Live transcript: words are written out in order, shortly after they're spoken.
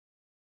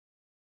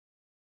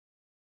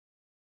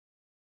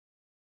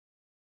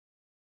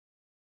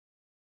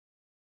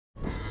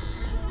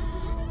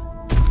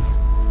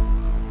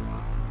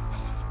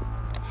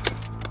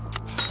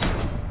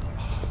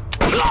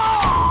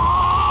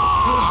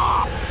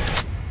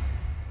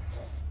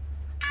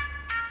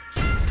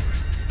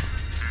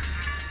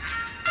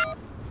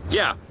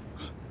Yeah.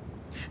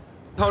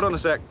 Hold on a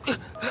sec.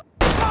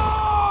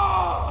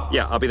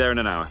 Yeah, I'll be there in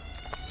an hour.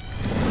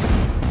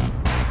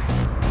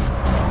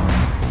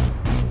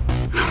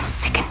 I'm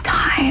sick and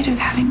tired of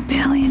having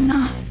barely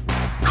enough.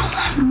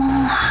 I want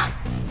more.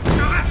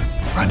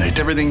 I need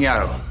everything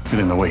out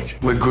within the week.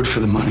 We're good for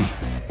the money.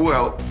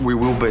 Well, we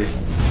will be.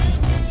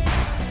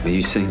 Are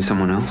you seeing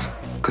someone else?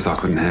 Because I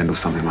couldn't handle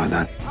something like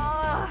that.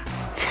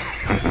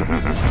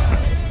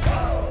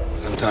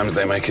 Sometimes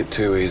they make it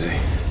too easy.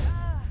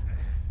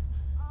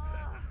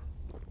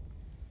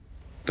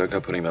 Don't go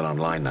putting that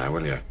online now,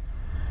 will you?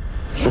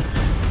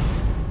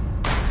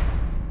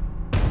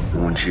 I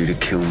want you to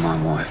kill my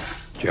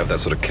wife. Do you have that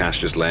sort of cash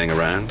just laying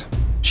around?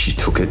 She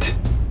took it.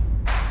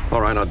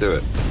 All right, I'll do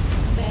it.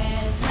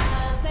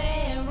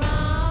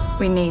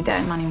 We need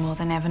that money more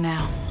than ever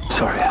now.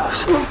 Sorry,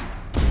 Alice.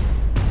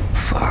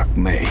 Fuck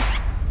me.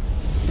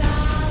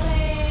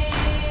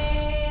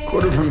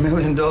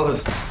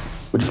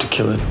 $250,000. We'd have to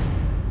kill it.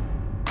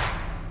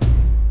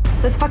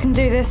 Let's fucking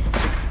do this.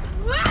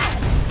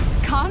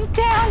 Calm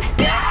down.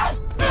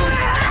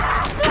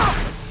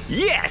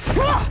 Yes!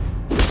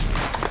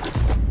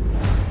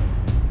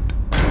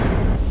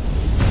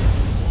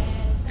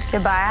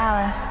 Goodbye,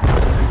 Alice.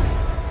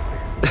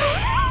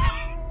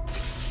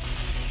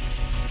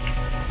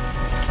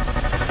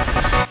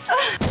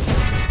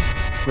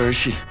 Where is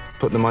she?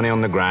 Put the money on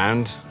the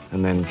ground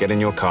and then get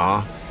in your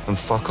car and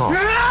fuck off.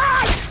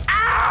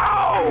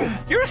 Ow!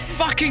 You're a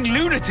fucking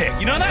lunatic,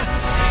 you know that?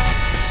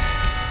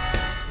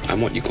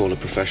 I'm what you call a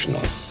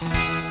professional.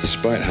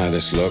 Despite how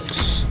this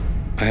looks,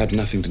 I had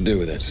nothing to do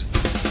with it.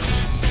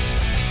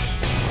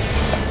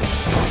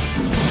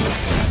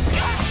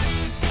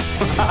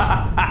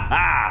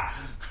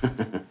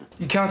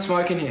 You can't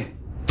smoke in here.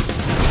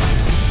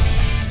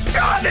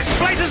 God, this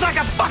place is like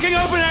a fucking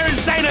open-air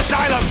insane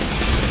asylum!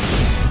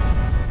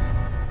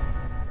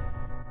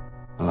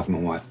 I love my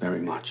wife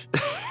very much.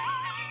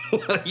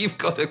 Well, you've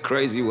got a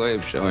crazy way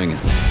of showing it.